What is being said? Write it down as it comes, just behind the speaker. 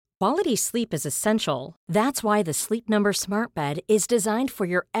Quality sleep is essential. That's why the Sleep Number Smart Bed is designed for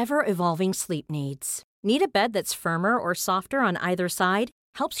your ever-evolving sleep needs. Need a bed that's firmer or softer on either side?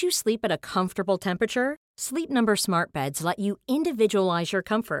 Helps you sleep at a comfortable temperature? Sleep Number Smart Beds let you individualize your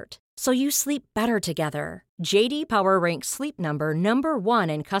comfort, so you sleep better together. J.D. Power ranks Sleep Number number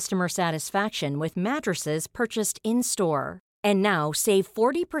one in customer satisfaction with mattresses purchased in-store. And now, save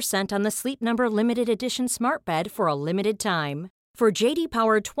 40% on the Sleep Number Limited Edition Smart Bed for a limited time. For J.D.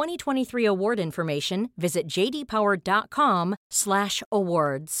 Power 2023 award information, visit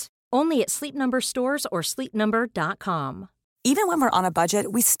jdpower.com/awards. Only at Sleep Number stores or sleepnumber.com. Even when we're on a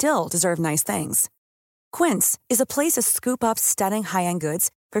budget, we still deserve nice things. Quince is a place to scoop up stunning high-end goods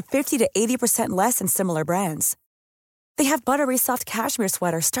for 50 to 80% less than similar brands. They have buttery soft cashmere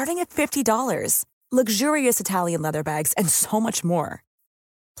sweaters starting at $50, luxurious Italian leather bags, and so much more.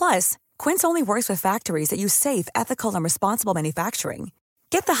 Plus, Quince only works with factories that use safe, ethical, and responsible manufacturing.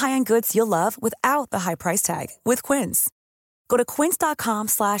 Get the high-end goods you'll love without the high price tag with Quince. Go to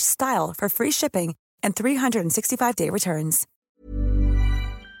quince.com/style for free shipping and 365-day returns.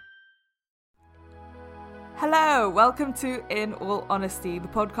 Hello, welcome to In All Honesty, the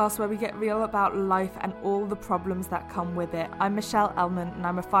podcast where we get real about life and all the problems that come with it. I'm Michelle Elman, and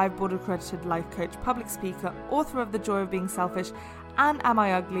I'm a 5 board-accredited life coach, public speaker, author of The Joy of Being Selfish, and Am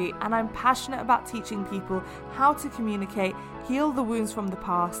I Ugly? And I'm passionate about teaching people how to communicate, heal the wounds from the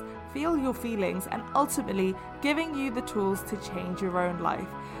past, feel your feelings, and ultimately giving you the tools to change your own life.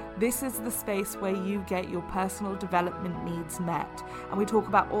 This is the space where you get your personal development needs met, and we talk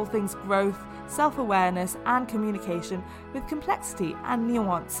about all things growth, self-awareness, and communication with complexity and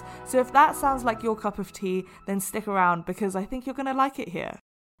nuance. So if that sounds like your cup of tea, then stick around because I think you're going to like it here.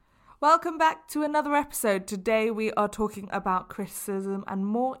 Welcome back to another episode. Today we are talking about criticism, and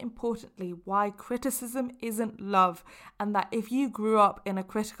more importantly, why criticism isn't love, and that if you grew up in a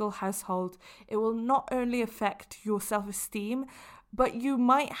critical household, it will not only affect your self-esteem, but you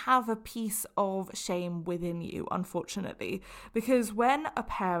might have a piece of shame within you, unfortunately. Because when a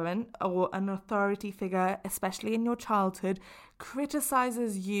parent or an authority figure, especially in your childhood,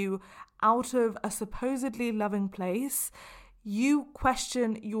 criticizes you out of a supposedly loving place, you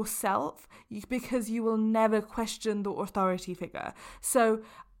question yourself because you will never question the authority figure. So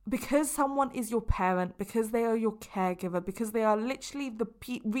because someone is your parent, because they are your caregiver, because they are literally the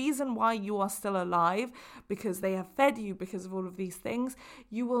reason why you are still alive, because they have fed you, because of all of these things,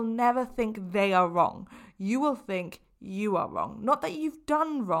 you will never think they are wrong. You will think you are wrong. Not that you've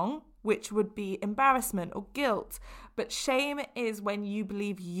done wrong, which would be embarrassment or guilt, but shame is when you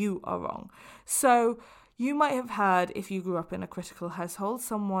believe you are wrong. So you might have heard, if you grew up in a critical household,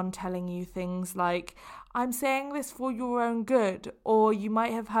 someone telling you things like, I'm saying this for your own good. Or you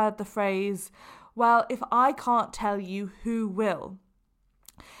might have heard the phrase, well, if I can't tell you, who will?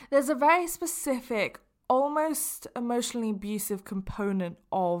 There's a very specific, almost emotionally abusive component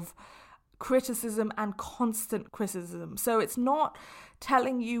of criticism and constant criticism. So it's not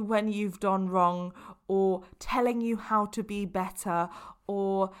telling you when you've done wrong or telling you how to be better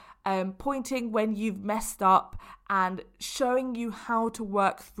or pointing when you've messed up and showing you how to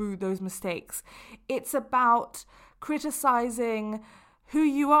work through those mistakes. It's about criticizing who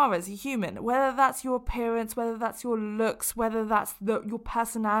you are as a human, whether that's your appearance, whether that's your looks, whether that's your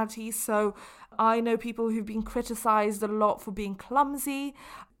personality. So I know people who've been criticized a lot for being clumsy,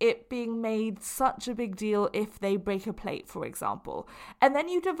 it being made such a big deal if they break a plate, for example. And then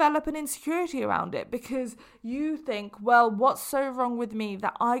you develop an insecurity around it because you think, well, what's so wrong with me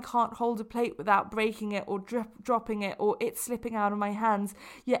that I can't hold a plate without breaking it or dropping it or it slipping out of my hands,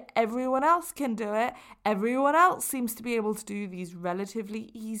 yet everyone else can do it. Everyone else seems to be able to do these relatively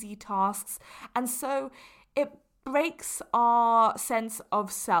easy tasks. And so it breaks our sense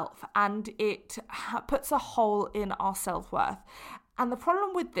of self and it puts a hole in our self-worth. And the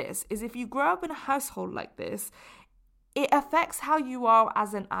problem with this is if you grow up in a household like this, it affects how you are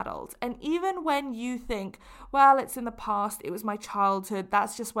as an adult. And even when you think, well, it's in the past, it was my childhood,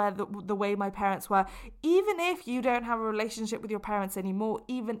 that's just where the way my parents were, even if you don't have a relationship with your parents anymore,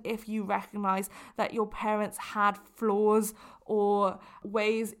 even if you recognize that your parents had flaws or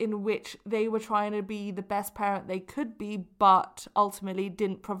ways in which they were trying to be the best parent they could be, but ultimately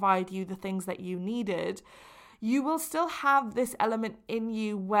didn't provide you the things that you needed, you will still have this element in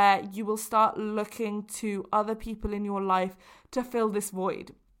you where you will start looking to other people in your life to fill this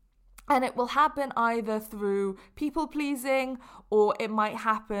void. And it will happen either through people pleasing or it might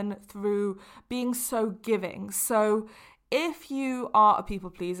happen through being so giving. So if you are a people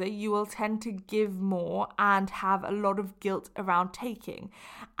pleaser, you will tend to give more and have a lot of guilt around taking.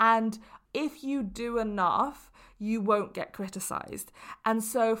 And if you do enough, you won't get criticized. And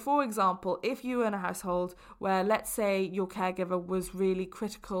so, for example, if you were in a household where, let's say, your caregiver was really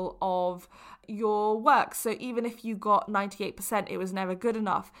critical of your work, so even if you got 98%, it was never good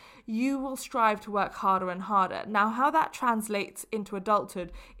enough, you will strive to work harder and harder. Now, how that translates into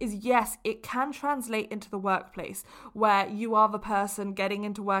adulthood is, yes, it can translate into the workplace, where you are the person getting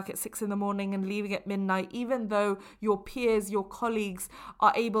into work at 6 a.m. and leaving at midnight, even though your peers, your colleagues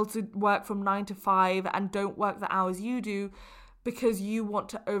are able to work from 9 to 5 and don't work the hours you do, because you want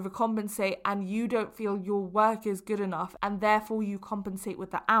to overcompensate and you don't feel your work is good enough, and therefore you compensate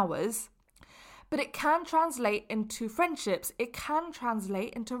with the hours. But it can translate into friendships. It can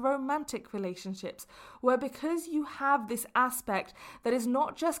translate into romantic relationships, where because you have this aspect that is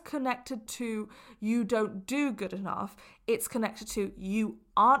not just connected to you don't do good enough, it's connected to you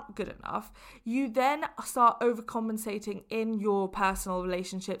aren't good enough, you then start overcompensating in your personal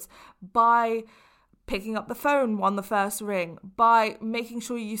relationships by picking up the phone on the first ring, by making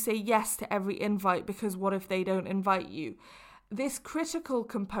sure you say yes to every invite, because what if they don't invite you? This critical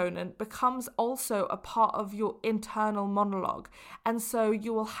component becomes also a part of your internal monologue. And so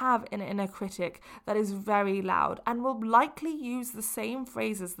you will have an inner critic that is very loud and will likely use the same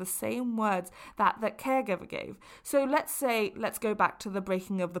phrases, the same words that caregiver gave. So let's go back to the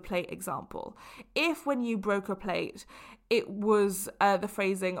breaking of the plate example. If when you broke a plate, it was the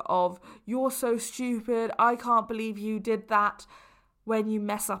phrasing of, "You're so stupid, I can't believe you did that," when you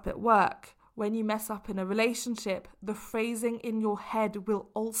mess up at work, when you mess up in a relationship, the phrasing in your head will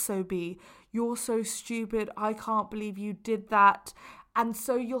also be, "You're so stupid, I can't believe you did that." And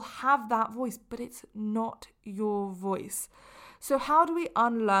so you'll have that voice, but it's not your voice. So how do we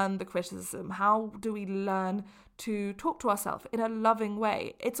unlearn the criticism? How do we learn to talk to ourselves in a loving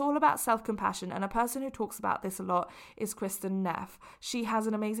way? It's all about self-compassion, and a person who talks about this a lot is Kristin Neff. She has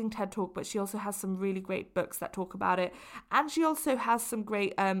an amazing TED Talk, but she also has some really great books that talk about it, and she also has some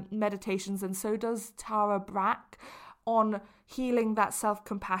great meditations, and so does Tara Brach, on healing that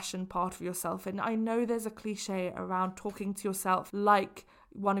self-compassion part of yourself. And I know there's a cliche around talking to yourself like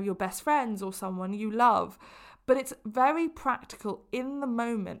one of your best friends or someone you love, but it's very practical in the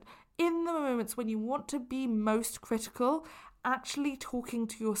moment. In the moments when you want to be most critical, actually talking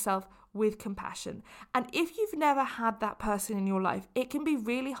to yourself with compassion. And if you've never had that person in your life, it can be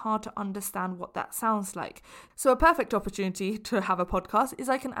really hard to understand what that sounds like. So a perfect opportunity to have a podcast is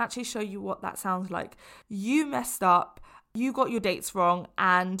I can actually show you what that sounds like. You messed up, you got your dates wrong,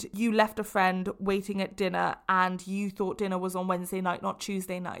 and you left a friend waiting at dinner, and you thought dinner was on Wednesday night, not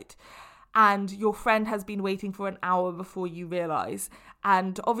Tuesday night. And your friend has been waiting for an hour before you realise.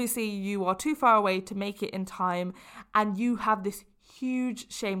 And obviously you are too far away to make it in time, and you have this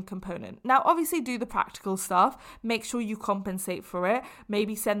huge shame component. Now, obviously do the practical stuff. Make sure you compensate for it.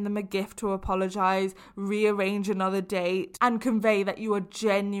 Maybe send them a gift to apologise, rearrange another date, and convey that you are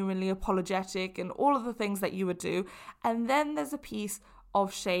genuinely apologetic and all of the things that you would do. And then there's a piece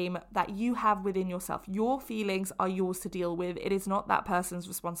of shame that you have within yourself. Your feelings are yours to deal with. It is not that person's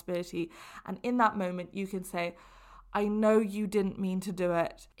responsibility. And in that moment, you can say, "I know you didn't mean to do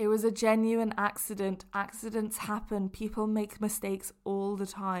it. It was a genuine accident. Accidents happen. People make mistakes all the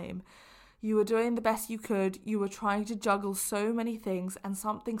time. You were doing the best you could. You were trying to juggle so many things, and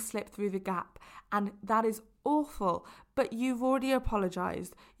something slipped through the gap. And that is awful. But you've already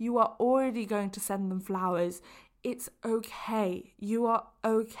apologized. You are already going to send them flowers. It's okay. You are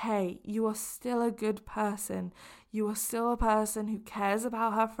okay. You are still a good person. You are still a person who cares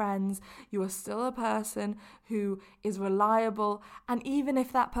about her friends. You are still a person who is reliable. And even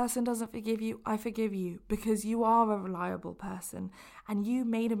if that person doesn't forgive you, I forgive you, because you are a reliable person and you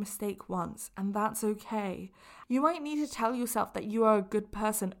made a mistake once, and that's okay." You might need to tell yourself that you are a good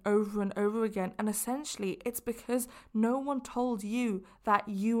person over and over again, and essentially it's because no one told you that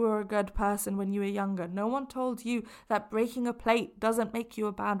you were a good person when you were younger. No one told you that breaking a plate doesn't make you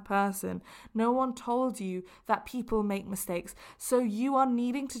a bad person. No one told you that people make mistakes. So you are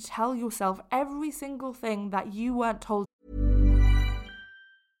needing to tell yourself every single thing that you weren't told.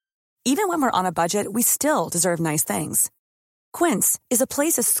 Even when we're on a budget, we still deserve nice things. Quince is a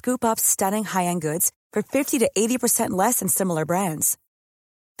place to scoop up stunning high-end goods for 50 to 80% less than similar brands.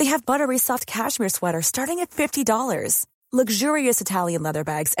 They have buttery soft cashmere sweaters starting at $50, luxurious Italian leather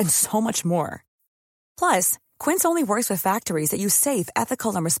bags, and so much more. Plus, Quince only works with factories that use safe,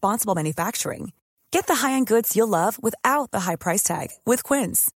 ethical, and responsible manufacturing. Get the high-end goods you'll love without the high price tag with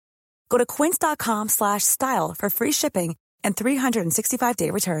Quince. Go to quince.com/style for free shipping and 365-day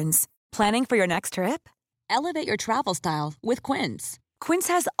returns. Planning for your next trip? Elevate your travel style with Quince. Quince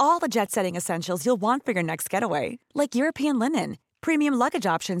has all the jet-setting essentials you'll want for your next getaway, like European linen, premium luggage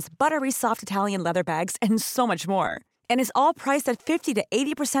options, buttery soft Italian leather bags, and so much more. And is all priced at 50 to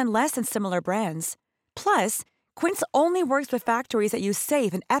 80% less than similar brands. Plus, Quince only works with factories that use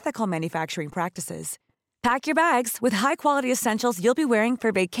safe and ethical manufacturing practices. Pack your bags with high-quality essentials you'll be wearing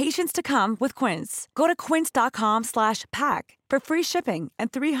for vacations to come with Quince. Go to quince.com/pack for free shipping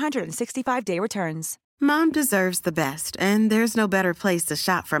and 365-day returns. Mom deserves the best, and there's no better place to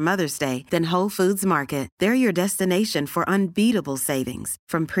shop for Mother's Day than Whole Foods Market. They're your destination for unbeatable savings,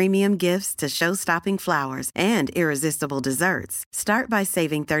 from premium gifts to show-stopping flowers and irresistible desserts. Start by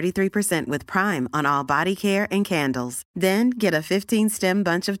saving 33% with Prime on all body care and candles. Then get a 15-stem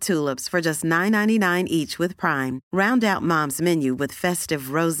bunch of tulips for just $9.99 each with Prime. Round out Mom's menu with festive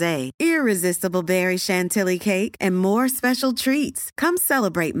rosé, irresistible berry chantilly cake, and more special treats. Come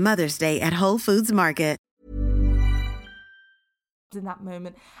celebrate Mother's Day at Whole Foods Market. In that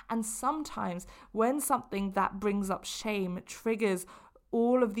moment. And sometimes when something that brings up shame triggers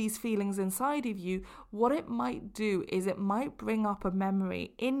all of these feelings inside of you, what it might do is it might bring up a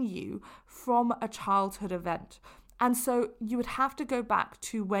memory in you from a childhood event. And so you would have to go back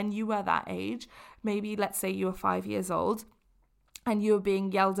to when you were that age. Maybe let's say you were 5 years old and you were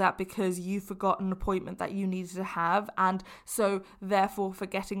being yelled at because you forgot an appointment that you needed to have, and so therefore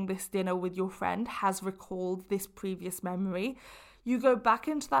forgetting this dinner with your friend has recalled this previous memory. You go back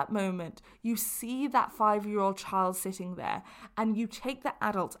into that moment, you see that 5-year-old child sitting there, and you take the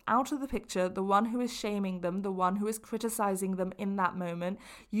adult out of the picture, the one who is shaming them, the one who is criticizing them in that moment.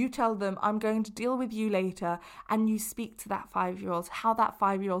 You tell them, I'm going to deal with you later, and you speak to that 5-year-old, how that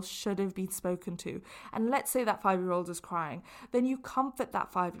 5-year-old should have been spoken to. And let's say that 5-year-old is crying. Then you comfort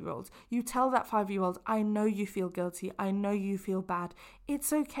that 5-year-old. You tell that 5-year-old, I know you feel guilty. I know you feel bad.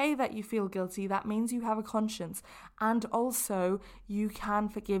 It's okay that you feel guilty. That means you have a conscience. And also, you can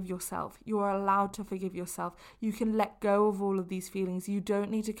forgive yourself. You are allowed to forgive yourself. You can let go of all of these feelings. You don't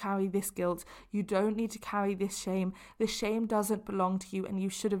need to carry this guilt. You don't need to carry this shame. The shame doesn't belong to you, and you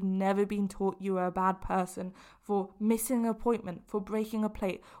should have never been taught you were a bad person for missing an appointment, for breaking a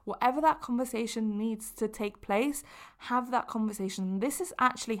plate. Whatever that conversation needs to take place, have that conversation. This is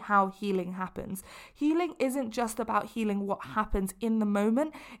actually how healing happens. Healing isn't just about healing what happens in the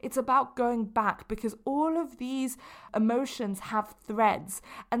moment. It's about going back, because all of these emotions have threads.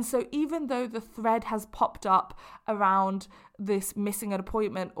 And so even though the thread has popped up around this missing an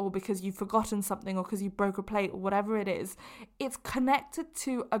appointment, or because you've forgotten something, or because you broke a plate, or whatever it is, it's connected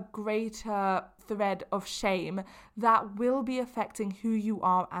to a greater thread of shame that will be affecting who you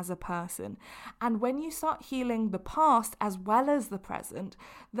are as a person. And when you start healing the past as well as the present,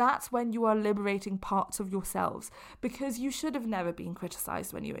 that's when you are liberating parts of yourselves, because you should have never been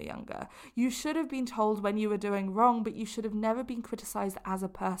criticized when you were younger. You should have been told when you were doing wrong, but you should have never been criticized as a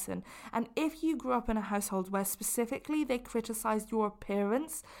person. And if you grew up in a household where specifically they criticized your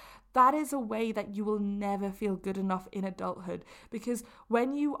appearance, that is a way that you will never feel good enough in adulthood, because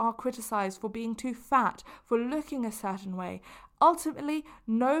when you are criticized for being too fat, for looking a certain way, ultimately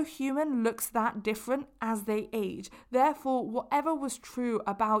no human looks that different as they age. Therefore, whatever was true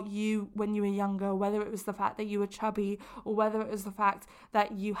about you when you were younger, whether it was the fact that you were chubby or whether it was the fact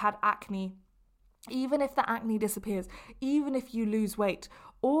that you had acne, even if the acne disappears, even if you lose weight,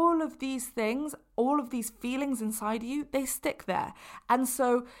 all of these things, all of these feelings inside you, they stick there. And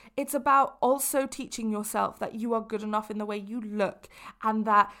so it's about also teaching yourself that you are good enough in the way you look, and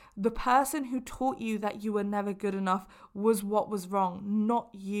that the person who taught you that you were never good enough was what was wrong, not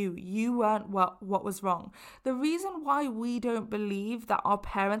you. You weren't what was wrong. The reason why we don't believe that our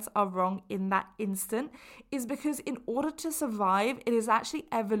parents are wrong in that instant is because in order to survive, it is actually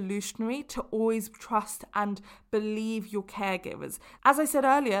evolutionary to always trust and believe your caregivers. As I said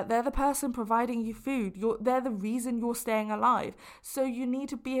earlier, they're the person providing you food. They're the reason you're staying alive. So you need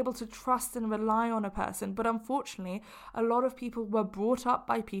to be able to trust and rely on a person. But unfortunately, a lot of people were brought up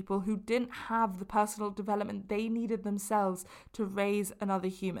by people who didn't have the personal development they needed themselves to raise another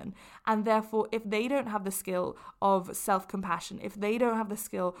human. And therefore, if they don't have the skill of self-compassion, if they don't have the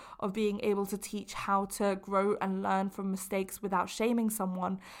skill of being able to teach how to grow and learn from mistakes without shaming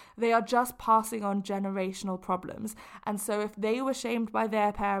someone, they are just passing on generational problems. And so if they were shamed by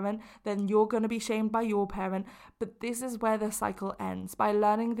their parent, then you're going to be shamed by your parent. But this is where the cycle ends, by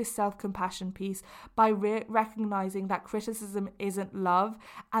learning this self-compassion piece, by recognizing that criticism isn't love,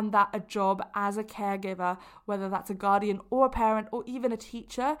 and that a job as a caregiver, whether that's a guardian or a parent or even a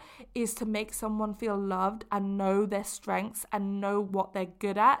teacher, is to make someone feel loved and know their strengths and know what they're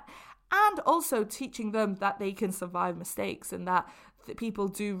good at. And also teaching them that they can survive mistakes, and that people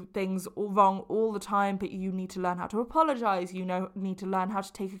do things wrong all the time, but you need to learn how to apologize. You need to learn how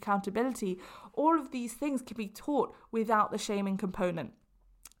to take accountability. All of these things can be taught without the shaming component.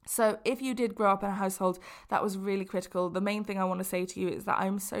 So if you did grow up in a household that was really critical, the main thing I want to say to you is that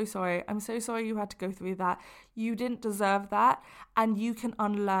I'm so sorry. I'm so sorry you had to go through that. You didn't deserve that, and you can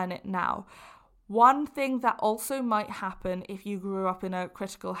unlearn it now. One thing that also might happen if you grew up in a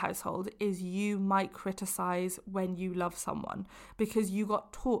critical household is you might criticize when you love someone because you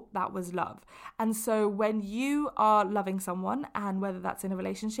got taught that was love. And so when you are loving someone, and whether that's in a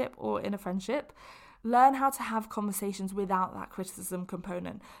relationship or in a friendship, learn how to have conversations without that criticism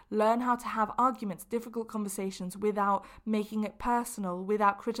component. Learn how to have arguments, difficult conversations without making it personal,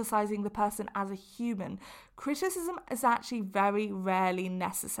 without criticizing the person as a human. Criticism is actually very rarely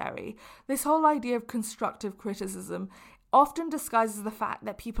necessary. This whole idea of constructive criticism often disguises the fact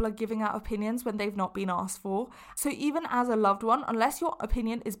that people are giving out opinions when they've not been asked for. So even as a loved one, unless your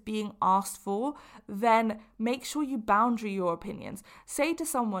opinion is being asked for, then make sure you boundary your opinions. Say to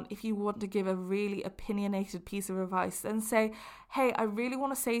someone, if you want to give a really opinionated piece of advice, then say, hey, I really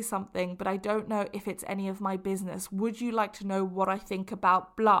want to say something, but I don't know if it's any of my business. Would you like to know what I think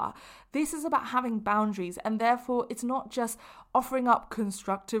about blah? This is about having boundaries, and therefore it's not just offering up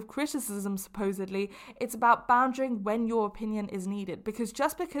constructive criticism, supposedly. It's about boundarying when your opinion is needed, because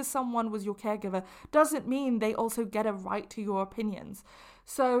just because someone was your caregiver doesn't mean they also get a right to your opinions.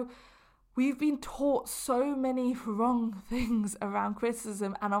 So we've been taught so many wrong things around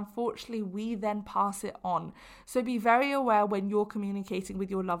criticism, and unfortunately we then pass it on. So be very aware when you're communicating with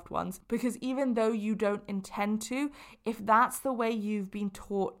your loved ones, because even though you don't intend to, if that's the way you've been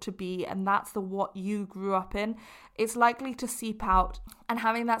taught to be and that's what you grew up in, it's likely to seep out. And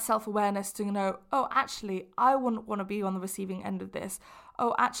having that self-awareness to know, oh, actually, I wouldn't want to be on the receiving end of this.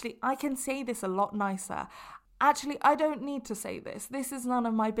 Oh, actually, I can say this a lot nicer. Actually, I don't need to say this. This is none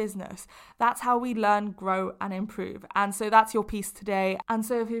of my business. That's how we learn, grow, and improve. And so that's your piece today. And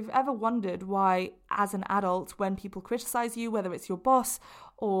so if you've ever wondered why, as an adult, when people criticize you, whether it's your boss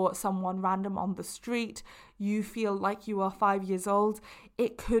or someone random on the street, you feel like you are 5 years old,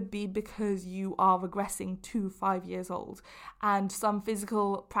 it could be because you are regressing to 5 years old. And some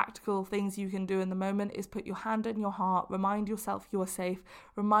physical, practical things you can do in the moment is put your hand on your heart, remind yourself you are safe,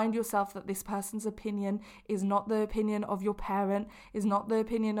 remind yourself that this person's opinion is not the opinion of your parent, is not the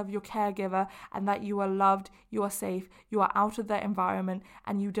opinion of your caregiver, and that you are loved, you are safe, you are out of their environment,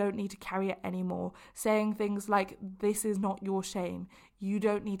 and you don't need to carry it anymore. Saying things like, this is not your shame. You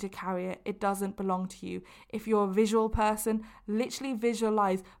don't need to carry it. It doesn't belong to you. If you're a visual person, literally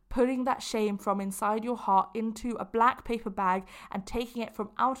visualize putting that shame from inside your heart into a black paper bag and taking it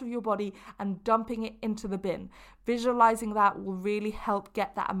from out of your body and dumping it into the bin. Visualizing that will really help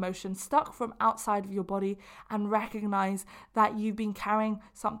get that emotion stuck from outside of your body and recognize that you've been carrying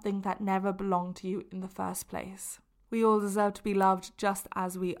something that never belonged to you in the first place. We all deserve to be loved just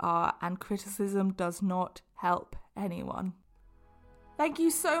as we are, and criticism does not help anyone. Thank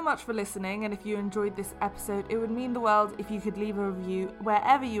you so much for listening, and if you enjoyed this episode, it would mean the world if you could leave a review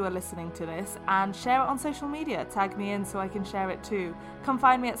wherever you are listening to this and share it on social media. Tag me in so I can share it too. Come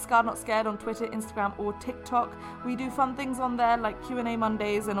find me at Scarred Not Scared on Twitter, Instagram or TikTok. We do fun things on there like Q&A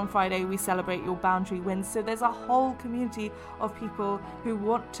Mondays, and on Friday we celebrate your boundary wins. So there's a whole community of people who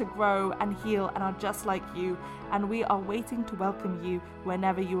want to grow and heal and are just like you, and we are waiting to welcome you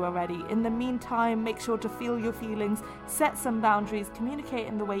whenever you are ready. In the meantime, make sure to feel your feelings, set some boundaries, communicate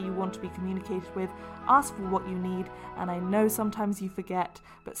in the way you want to be communicated with, ask for what you need, and I know sometimes you forget,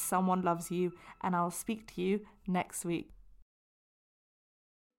 but someone loves you, and I'll speak to you next week.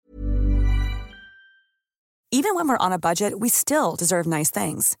 Even when we're on a budget, we still deserve nice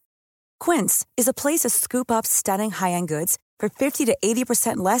things. Quince is a place to scoop up stunning high-end goods for 50 to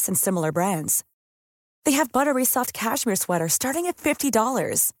 80% less than similar brands. They have buttery soft cashmere sweaters starting at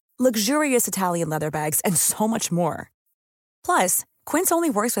 $50, luxurious Italian leather bags, and so much more. Plus, Quince only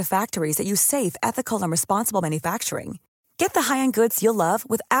works with factories that use safe, ethical, and responsible manufacturing. Get the high-end goods you'll love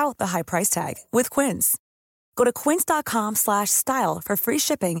without the high price tag with Quince. Go to quince.com/style for free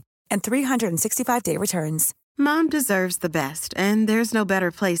shipping and 365-day returns. Mom deserves the best, and there's no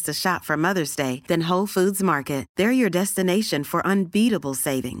better place to shop for Mother's Day than Whole Foods Market. They're your destination for unbeatable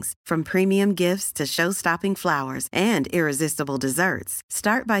savings, from premium gifts to show-stopping flowers and irresistible desserts.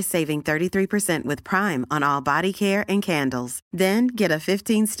 Start by saving 33% with Prime on all body care and candles. Then get a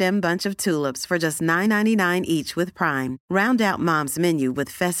 15-stem bunch of tulips for just $9.99 each with Prime. Round out Mom's menu with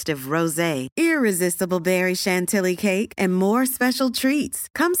festive rosé, irresistible berry chantilly cake, and more special treats.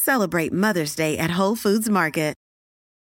 Come celebrate Mother's Day at Whole Foods Market.